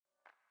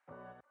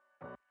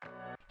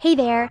Hey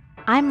there,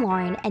 I'm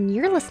Lauren, and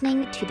you're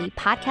listening to the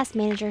Podcast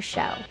Manager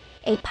Show,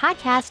 a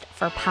podcast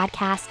for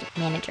podcast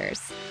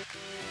managers.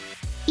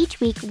 Each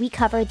week, we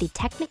cover the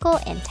technical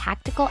and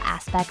tactical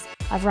aspects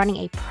of running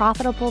a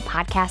profitable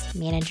podcast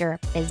manager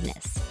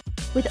business.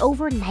 With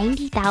over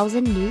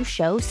 90,000 new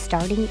shows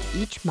starting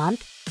each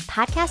month,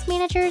 podcast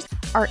managers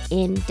are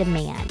in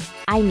demand.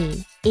 I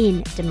mean,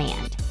 in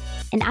demand.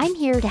 And I'm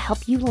here to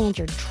help you land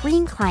your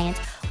dream clients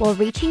while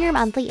reaching your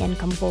monthly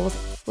income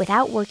goals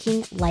without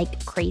working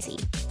like crazy.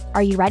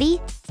 Are you ready?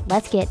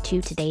 Let's get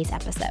to today's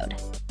episode.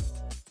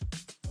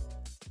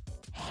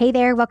 Hey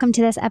there, welcome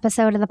to this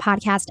episode of the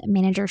Podcast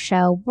Manager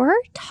Show. We're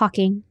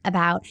talking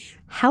about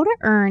how to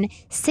earn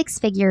six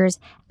figures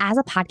as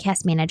a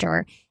podcast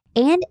manager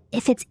and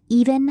if it's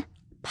even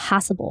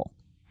possible.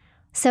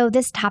 So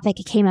this topic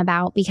came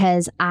about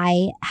because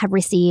I have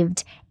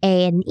received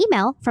an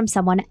email from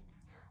someone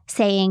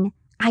saying,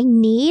 I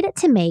need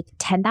to make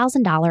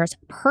 $10,000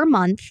 per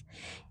month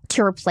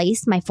to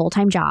replace my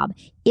full-time job.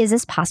 Is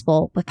this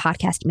possible with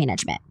podcast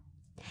management?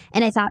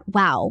 And I thought,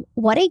 wow,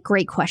 what a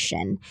great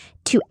question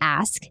to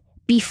ask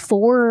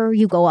before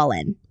you go all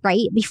in,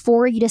 right?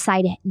 Before you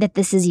decide that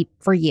this is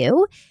for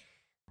you.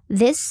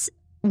 This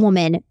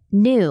woman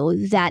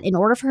knew that in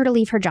order for her to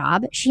leave her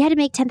job, she had to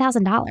make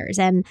 $10,000.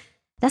 And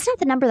that's not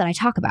the number that I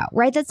talk about,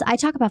 right? I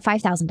talk about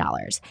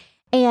 $5,000.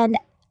 And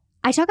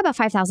I talk about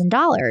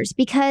 $5,000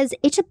 because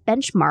it's a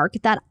benchmark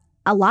that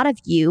a lot of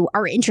you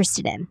are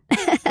interested in.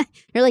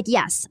 You're like,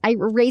 yes, I'm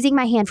raising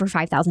my hand for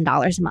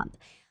 $5,000 a month.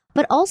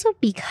 But also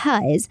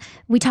because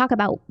we talk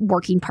about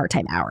working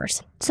part-time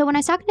hours. So when I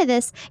was talking to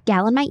this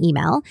gal in my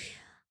email,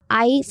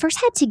 I first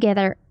had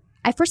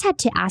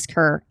to ask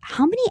her,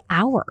 how many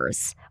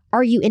hours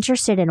are you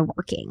interested in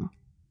working?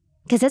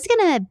 Because that's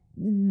going to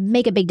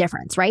make a big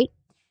difference, right?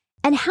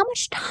 And how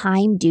much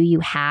time do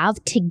you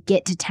have to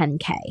get to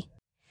 10K?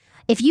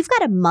 If you've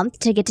got a month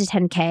to get to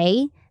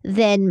 10K,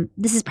 then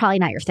this is probably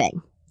not your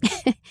thing.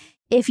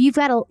 If you've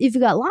got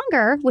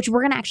longer, which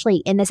we're going to actually,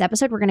 in this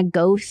episode, we're going to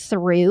go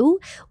through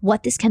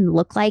what this can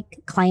look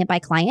like client by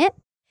client.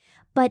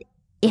 But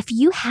if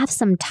you have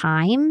some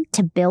time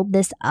to build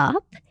this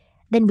up,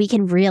 then we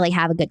can really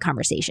have a good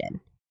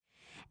conversation.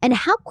 And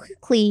how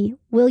quickly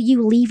will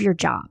you leave your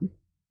job?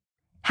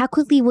 How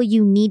quickly will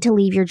you need to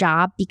leave your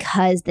job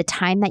because the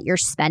time that you're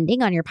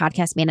spending on your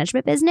podcast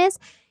management business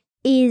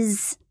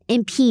is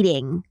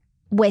impeding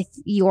with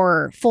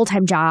your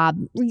full-time job?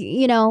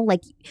 You know,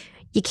 like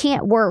you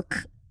can't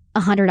work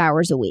 100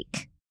 hours a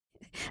week.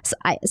 So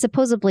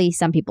supposedly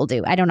some people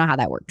do. I don't know how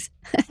that works.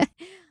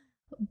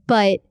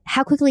 But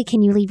how quickly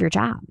can you leave your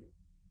job?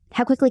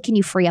 How quickly can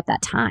you free up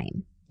that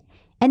time?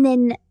 And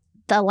then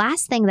the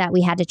last thing that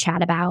we had to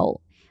chat about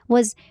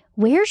was,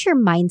 where's your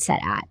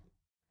mindset at?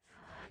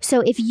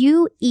 So if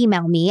you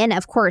email me, and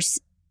of course,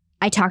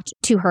 I talked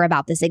to her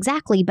about this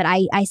exactly, but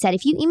I said,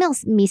 if you email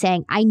me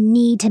saying, I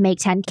need to make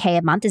 10K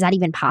a month, is that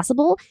even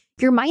possible?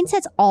 Your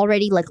mindset's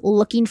already like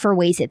looking for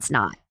ways it's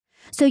not.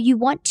 So you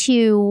want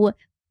to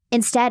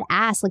instead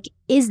ask, like,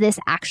 is this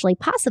actually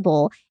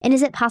possible? And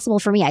is it possible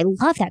for me? I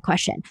love that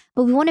question.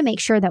 But we want to make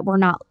sure that we're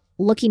not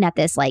looking at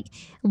this, like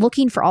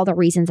looking for all the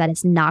reasons that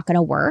it's not going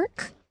to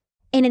work.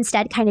 And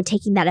instead kind of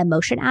taking that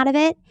emotion out of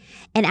it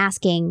and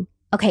asking,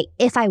 okay,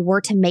 if I were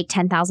to make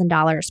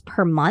 $10,000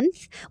 per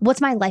month, what's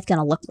my life going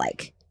to look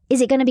like? Is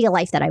it going to be a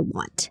life that I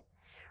want?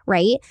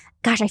 Right?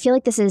 Gosh, I feel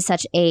like this is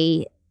such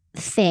a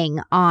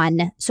thing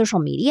on social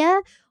media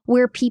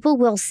where people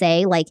will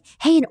say like,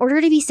 hey, in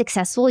order to be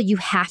successful, you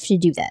have to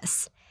do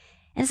this.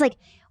 And it's like,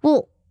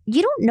 well,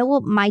 you don't know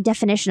what my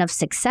definition of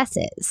success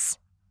is.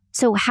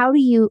 So how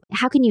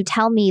can you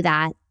tell me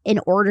that in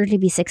order to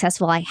be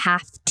successful, I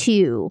have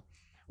to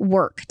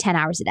work 10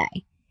 hours a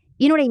day?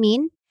 You know what I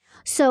mean?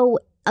 So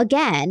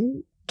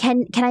again,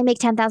 can I make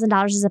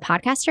 $10,000 as a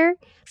podcaster?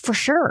 For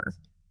sure.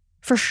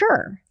 For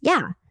sure.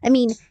 Yeah. I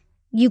mean,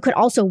 you could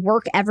also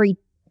work every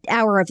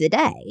hour of the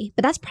day,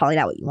 but that's probably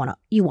not what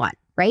you want,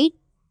 right?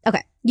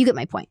 Okay, you get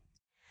my point.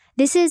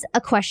 This is a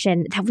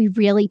question that we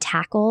really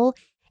tackle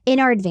in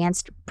our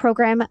advanced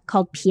program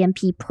called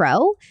PMP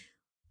Pro.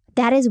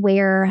 That is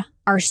where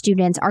our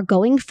students are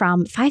going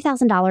from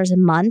 $5,000 a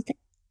month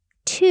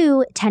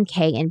to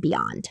 10K and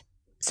beyond.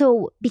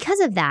 So because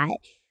of that,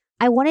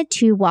 I wanted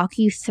to walk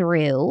you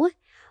through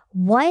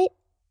what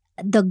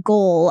the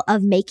goal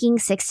of making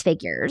six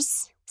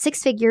figures.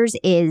 Six figures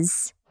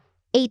is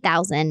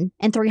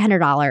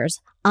 $8,300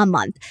 a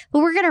month, but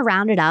we're going to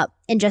round it up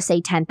and just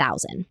say $10,000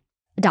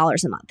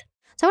 a month.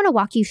 So I want to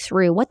walk you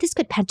through what this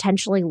could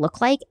potentially look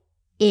like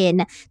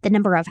in the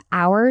number of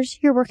hours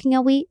you're working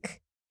a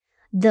week,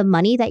 the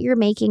money that you're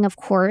making, of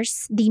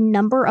course, the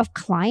number of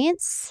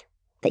clients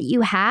that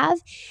you have,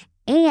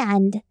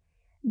 and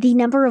the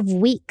number of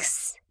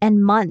weeks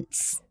and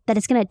months that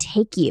it's going to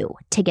take you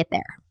to get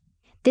there.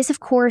 This, of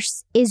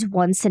course, is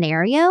one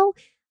scenario,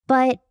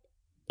 but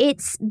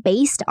it's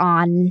based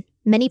on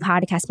many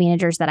podcast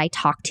managers that I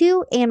talk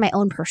to and my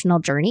own personal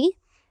journey.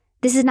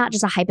 This is not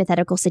just a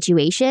hypothetical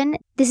situation.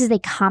 This is a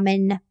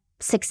common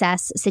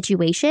success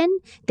situation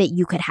that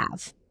you could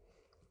have.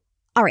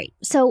 All right.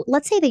 So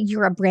let's say that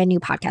you're a brand new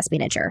podcast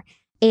manager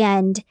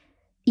and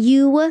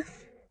you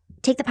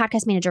take the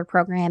podcast manager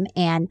program,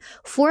 and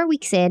 4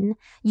 weeks in,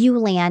 you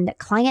land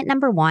client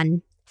number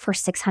 1 for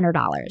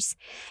 $600.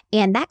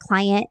 And that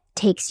client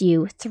takes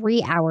you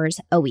 3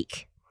 hours a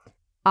week.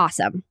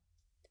 Awesome.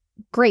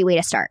 Great way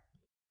to start.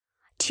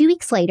 2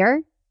 weeks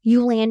later,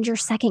 you land your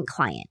second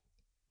client.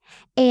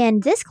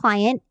 And this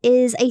client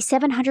is a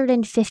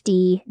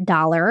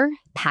 $750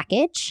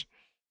 package,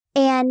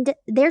 and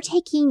they're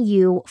taking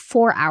you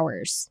 4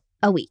 hours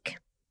a week.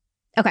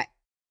 Okay.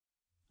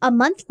 A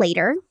month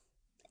later,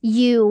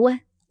 you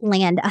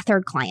land a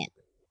third client.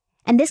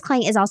 And this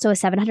client is also a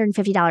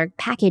 $750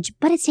 package,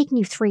 but it's taking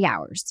you 3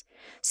 hours.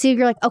 So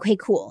you're like, okay,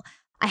 cool.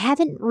 I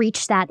haven't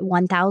reached that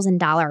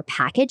 $1,000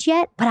 package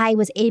yet, but I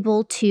was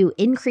able to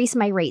increase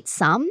my rate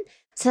some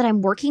so that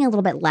I'm working a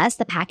little bit less.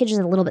 The package is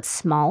a little bit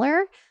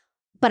smaller,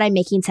 but I'm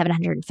making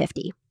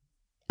 $750.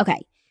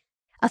 Okay.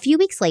 A few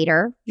weeks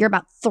later, you're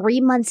about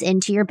 3 months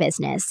into your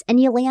business and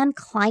you land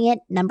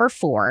client number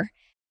 4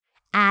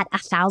 at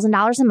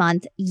 $1,000 a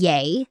month.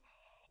 Yay.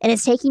 And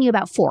it's taking you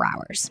about 4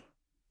 hours.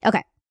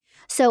 Okay.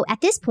 So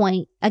at this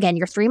point, again,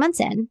 you're 3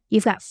 months in,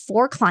 you've got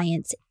 4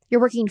 clients,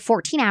 you're working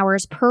 14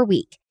 hours per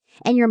week,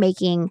 and you're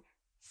making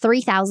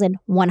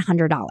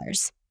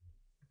 $3,100.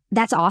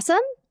 That's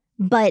awesome.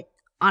 But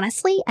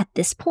honestly, at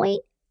this point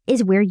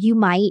is where you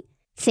might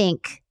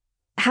think,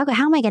 how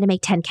am I going to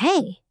make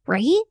 10K,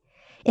 right?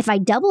 If I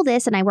double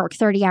this and I work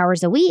 30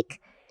 hours a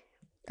week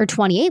or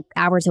 28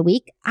 hours a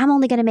week, I'm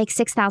only going to make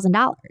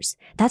 $6,000.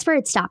 That's where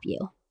it'd stop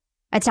you.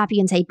 I'd stop you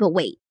and say, but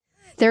wait,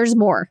 there's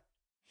more.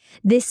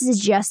 This is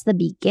just the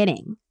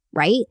beginning,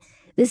 right?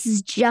 This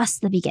is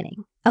just the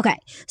beginning. Okay,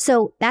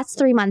 so that's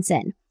 3 months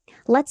in.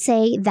 Let's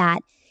say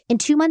that in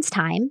 2 months'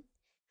 time,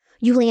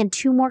 you land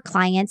 2 more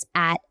clients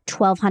at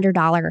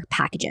 $1,200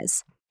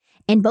 packages.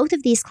 And both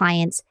of these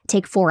clients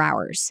take 4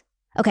 hours.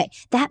 Okay,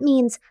 that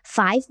means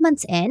 5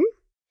 months in,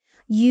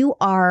 you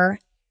are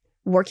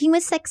working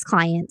with 6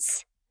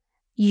 clients,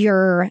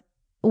 you're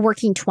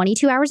working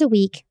 22 hours a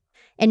week,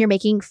 and you're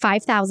making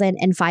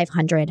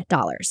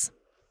 $5,500.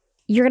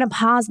 You're going to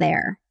pause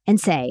there and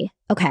say,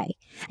 okay,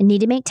 I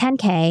need to make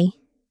 10K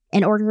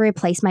in order to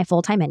replace my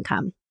full-time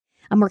income.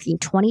 I'm working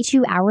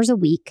 22 hours a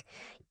week.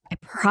 I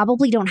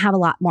probably don't have a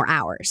lot more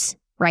hours,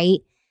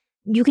 right?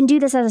 You can do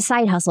this as a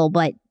side hustle,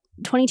 but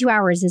 22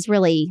 hours is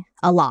really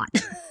a lot.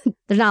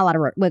 There's not a lot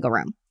of wiggle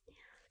room.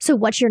 So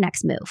what's your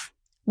next move?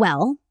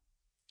 Well,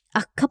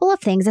 a couple of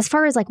things as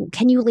far as like,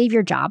 can you leave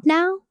your job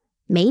now?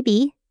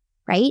 Maybe,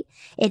 right?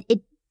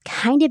 It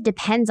kind of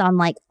depends on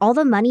like all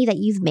the money that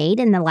you've made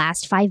in the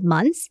last 5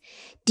 months.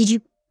 Did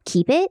you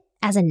keep it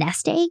as a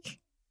nest egg?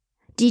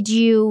 Did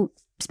you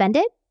spend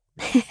it?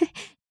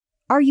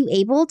 Are you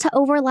able to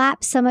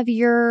overlap some of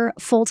your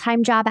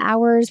full-time job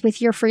hours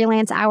with your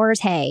freelance hours?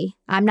 Hey,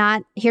 I'm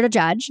not here to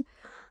judge.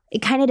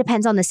 It kind of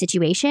depends on the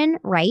situation,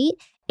 right?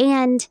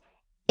 And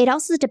it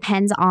also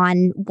depends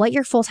on what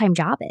your full-time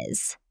job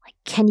is. Like,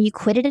 can you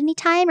quit at any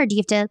time, or do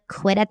you have to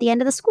quit at the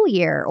end of the school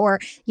year? Or,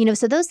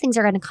 so those things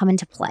are going to come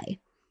into play.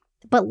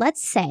 But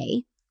let's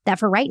say that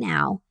for right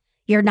now,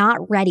 you're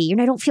not ready. You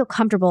don't feel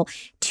comfortable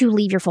to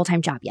leave your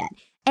full-time job yet.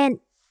 And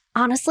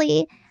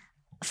honestly,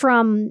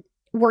 from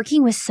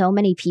working with so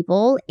many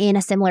people in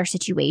a similar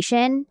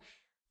situation,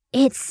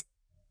 it's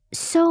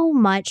so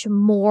much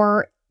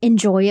more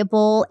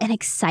enjoyable and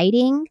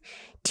exciting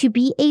to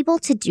be able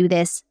to do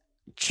this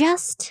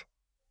just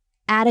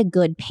at a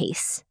good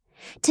pace,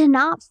 to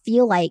not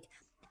feel like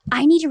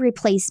I need to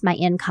replace my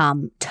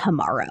income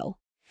tomorrow.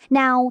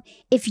 Now,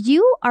 if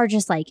you are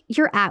just like,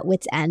 you're at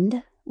wit's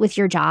end with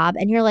your job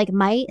and you're like,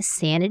 my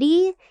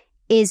sanity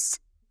is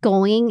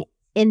going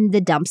in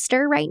the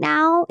dumpster right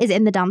now,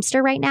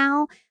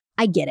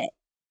 I get it.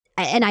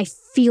 And I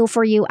feel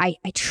for you. I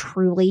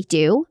truly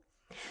do.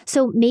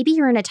 So maybe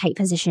you're in a tight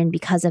position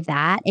because of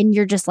that. And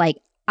you're just like,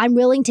 I'm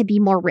willing to be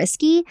more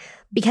risky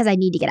because I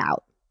need to get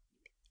out.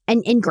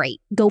 And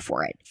great, go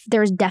for it.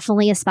 There's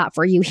definitely a spot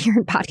for you here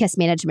in podcast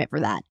management for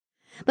that.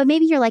 But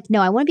maybe you're like,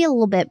 no, I want to be a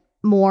little bit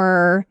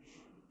more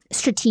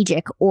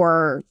strategic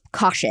or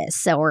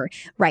cautious or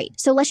right.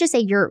 So let's just say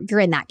you're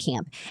in that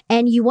camp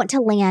and you want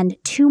to land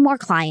 2 more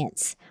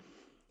clients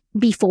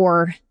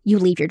before you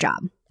leave your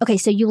job. Okay,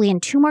 so you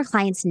land 2 more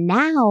clients.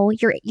 Now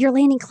you're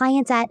landing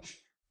clients at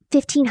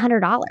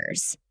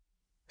 $1,500.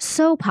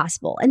 So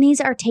possible. And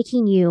these are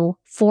taking you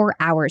 4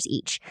 hours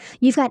each.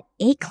 You've got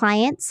 8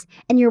 clients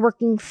and you're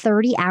working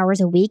 30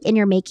 hours a week and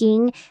you're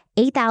making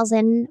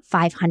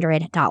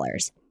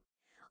 $8,500.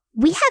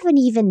 We haven't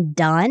even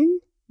done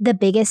the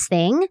biggest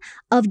thing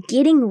of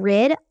getting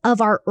rid of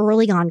our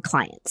early on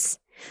clients.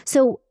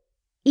 So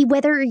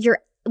whether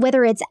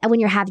it's when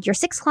you have your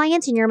 6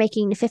 clients and you're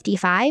making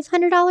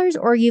 $5,500,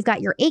 or you've got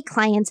your 8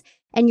 clients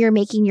and you're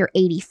making your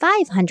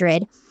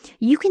 $8,500,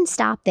 you can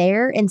stop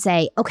there and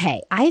say,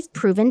 okay, I've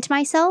proven to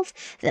myself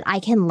that I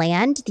can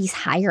land these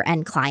higher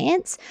end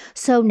clients.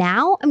 So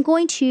now I'm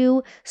going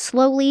to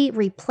slowly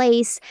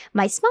replace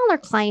my smaller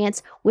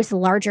clients with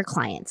larger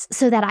clients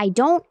so that I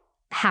don't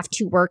have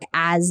to work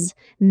as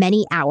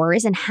many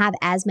hours and have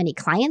as many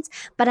clients,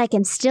 but I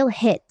can still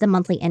hit the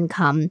monthly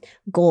income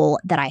goal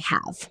that I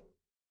have.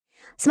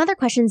 Some other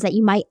questions that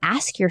you might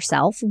ask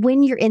yourself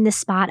when you're in the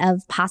spot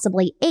of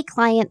possibly 8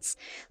 clients,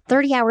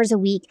 30 hours a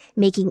week,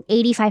 making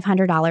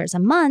 $8,500 a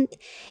month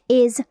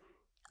is,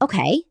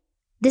 okay,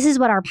 this is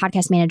what our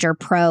Podcast Manager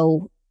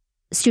Pro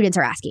students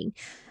are asking.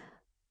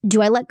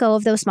 Do I let go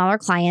of those smaller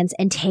clients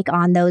and take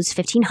on those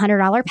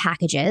 $1,500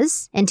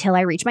 packages until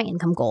I reach my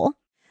income goal?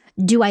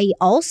 Do I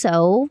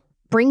also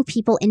bring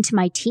people into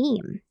my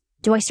team?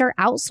 Do I start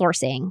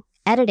outsourcing,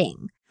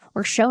 editing,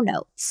 or show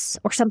notes,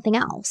 or something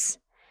else?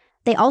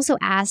 They also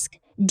ask,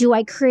 do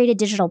I create a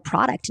digital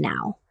product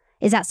now?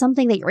 Is that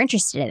something that you're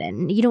interested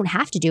in? You don't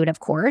have to do it, of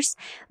course,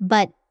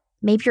 but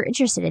maybe you're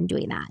interested in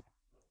doing that.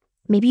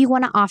 Maybe you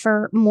want to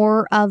offer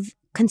more of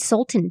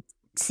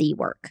consultancy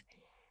work.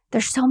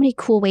 There's so many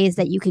cool ways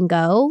that you can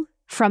go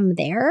from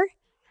there,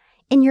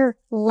 and you're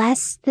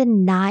less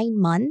than 9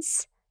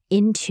 months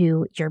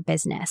into your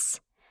business.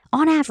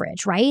 On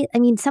average, right? I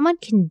mean, someone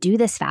can do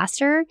this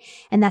faster,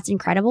 and that's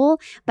incredible,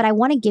 but I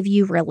want to give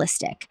you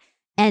realistic.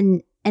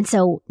 And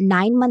so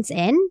 9 months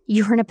in,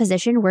 you're in a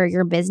position where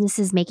your business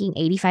is making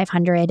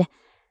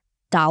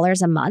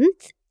 $8,500 a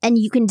month, and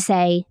you can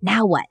say,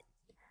 now what?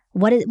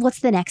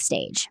 What's the next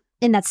stage?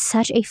 And that's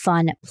such a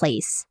fun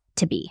place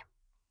to be.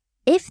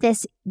 If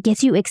this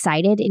gets you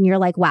excited and you're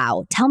like,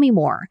 wow, tell me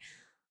more,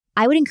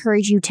 I would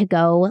encourage you to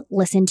go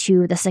listen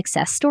to the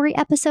success story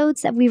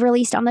episodes that we've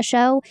released on the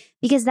show,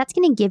 because that's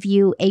going to give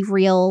you a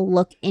real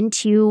look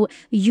into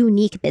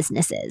unique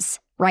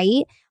businesses,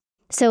 right?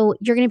 So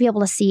you're going to be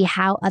able to see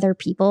how other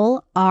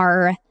people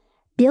are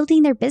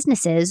building their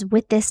businesses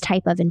with this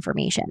type of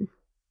information.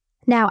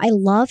 Now, I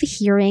love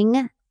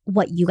hearing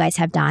what you guys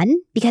have done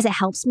because it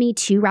helps me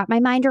to wrap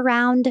my mind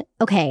around,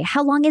 okay,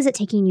 how long is it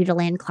taking you to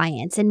land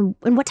clients and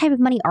what type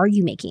of money are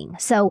you making?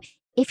 So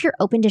if you're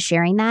open to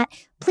sharing that,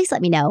 please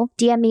let me know.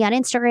 DM me on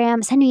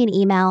Instagram, send me an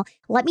email,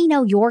 let me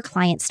know your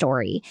client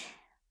story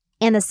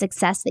and the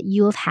success that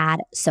you have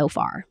had so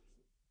far.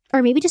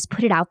 Or maybe just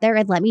put it out there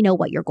and let me know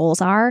what your goals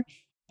are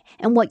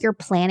and what you're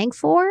planning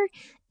for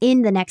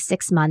in the next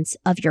 6 months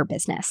of your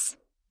business.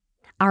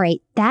 All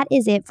right, that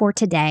is it for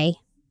today.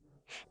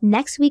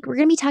 Next week, we're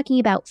going to be talking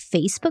about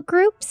Facebook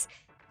groups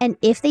and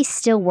if they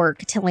still work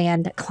to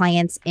land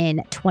clients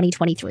in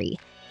 2023.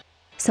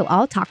 So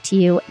I'll talk to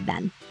you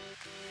then.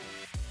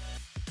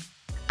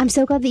 I'm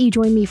so glad that you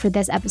joined me for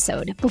this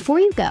episode. Before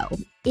you go,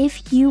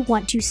 if you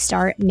want to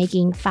start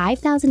making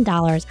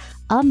 $5,000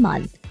 a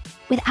month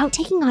without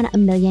taking on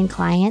 1 million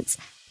clients,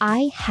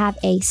 I have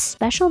a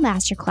special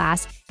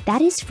masterclass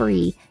that is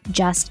free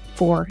just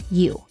for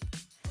you.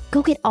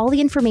 Go get all the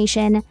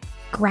information,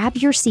 grab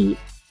your seat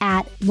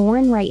at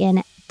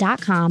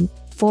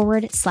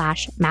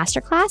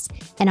laurenwrighton.com/masterclass,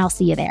 and I'll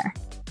see you there.